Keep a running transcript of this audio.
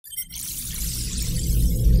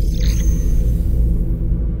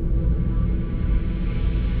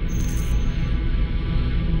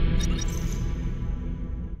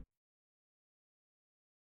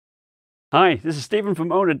Hi, this is Stephen from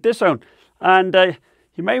Onward, and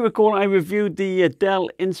you may recall I reviewed the Dell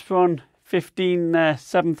Inspiron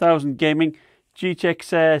 7000 Gaming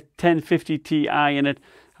GTX 1050 Ti in it.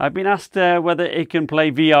 I've been asked whether it can play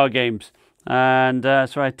VR games, and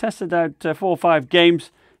so I tested out 4 or 5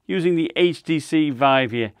 games using the HTC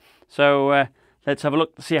Vive here. So let's have a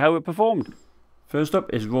look to see how it performed. First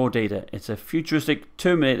up is Raw Data. It's a futuristic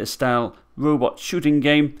Terminator style robot shooting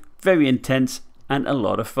game, very intense and a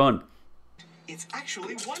lot of fun. It's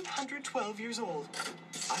actually 112 years old.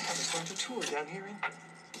 I haven't gone to tour down here in...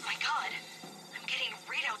 My God, I'm getting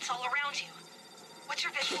readouts all around you. What's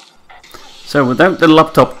your visual? So without the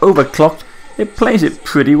laptop overclocked, it plays it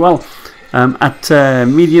pretty well. At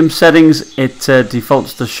medium settings, it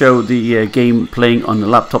defaults to show the game playing on the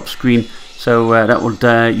laptop screen. So that would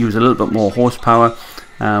use a little bit more horsepower,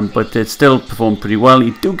 but it still performed pretty well.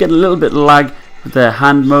 You do get a little bit of lag with the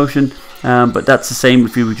hand motion. But that's the same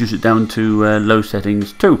if you reduce it down to low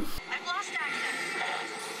settings too. I've lost access.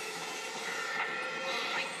 Oh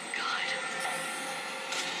my God.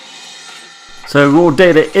 So Raw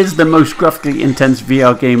Data is the most graphically intense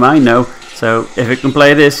VR game I know, so if it can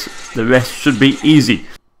play this, the rest should be easy.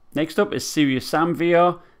 Next up is Serious Sam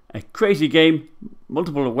VR, a crazy game,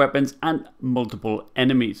 multiple weapons and multiple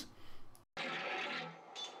enemies.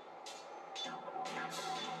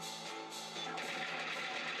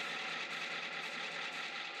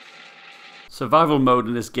 Survival mode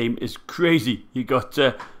in this game is crazy. You got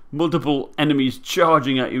multiple enemies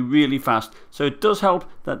charging at you really fast. So it does help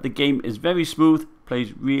that the game is very smooth,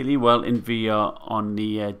 plays really well in VR on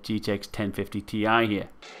the GTX 1050 Ti here.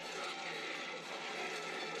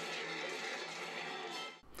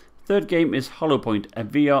 Third game is Holopoint, a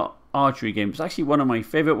VR archery game. It's actually one of my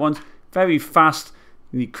favourite ones. Very fast,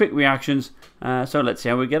 you need quick reactions. So let's see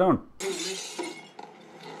how we get on.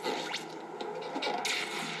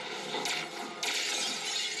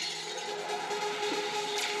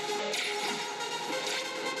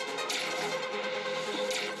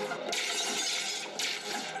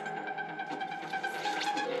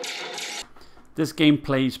 This game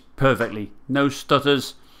plays perfectly, no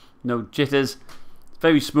stutters, no jitters, it's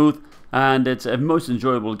very smooth, and it's a most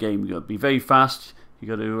enjoyable game. You've got to be very fast, you've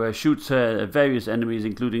got to shoot various enemies,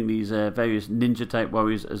 including these various ninja type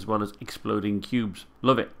warriors, as well as exploding cubes.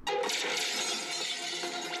 Love it.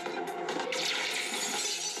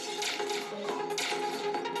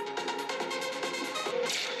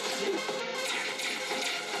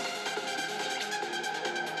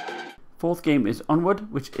 Fourth game is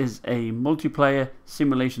Onward, which is a multiplayer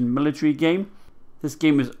simulation military game. This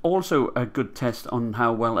game is also a good test on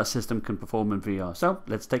how well a system can perform in VR. So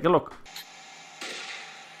let's take a look.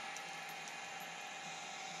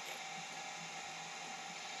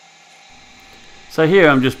 So here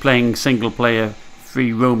I'm just playing single player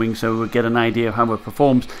free roaming, so we'll get an idea of how it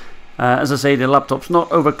performs. As I say, the laptop's not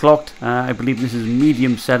overclocked. I believe this is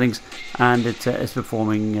medium settings, and it is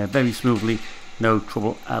performing very smoothly, no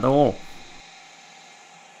trouble at all.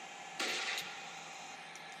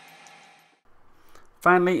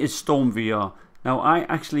 Finally is Storm VR. Now I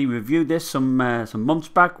actually reviewed this some months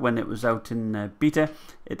back when it was out in beta.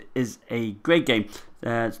 It is a great game.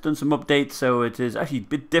 It's done some updates, so it is actually a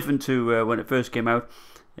bit different to when it first came out.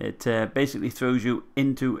 It basically throws you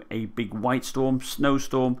into a big white storm,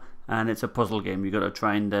 snowstorm, and it's a puzzle game. You've got to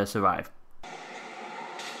try and survive.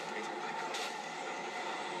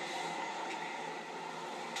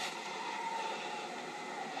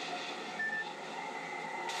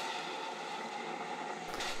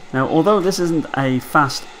 Now, although this isn't a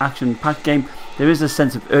fast action-packed game, there is a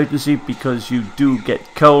sense of urgency because you do get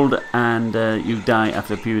cold and you die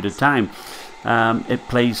after a period of time. It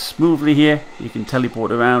plays smoothly here, you can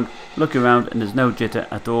teleport around, look around, and there's no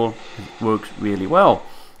jitter at all. It works really well.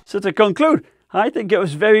 So to conclude, I think it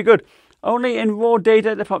was very good. Only in Raw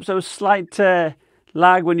Data there pops a slight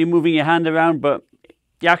lag when you're moving your hand around, but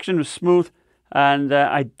the action was smooth, and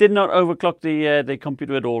I did not overclock the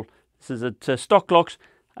computer at all. This is at stock clocks,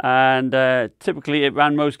 and typically it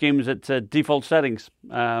ran most games at default settings.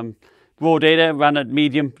 Raw Data ran at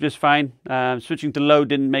medium just fine. Switching to low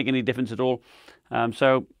didn't make any difference at all.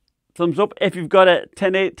 So thumbs up. If you've got a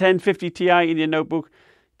 1050 Ti in your notebook,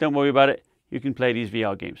 don't worry about it. You can play these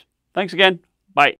VR games. Thanks again.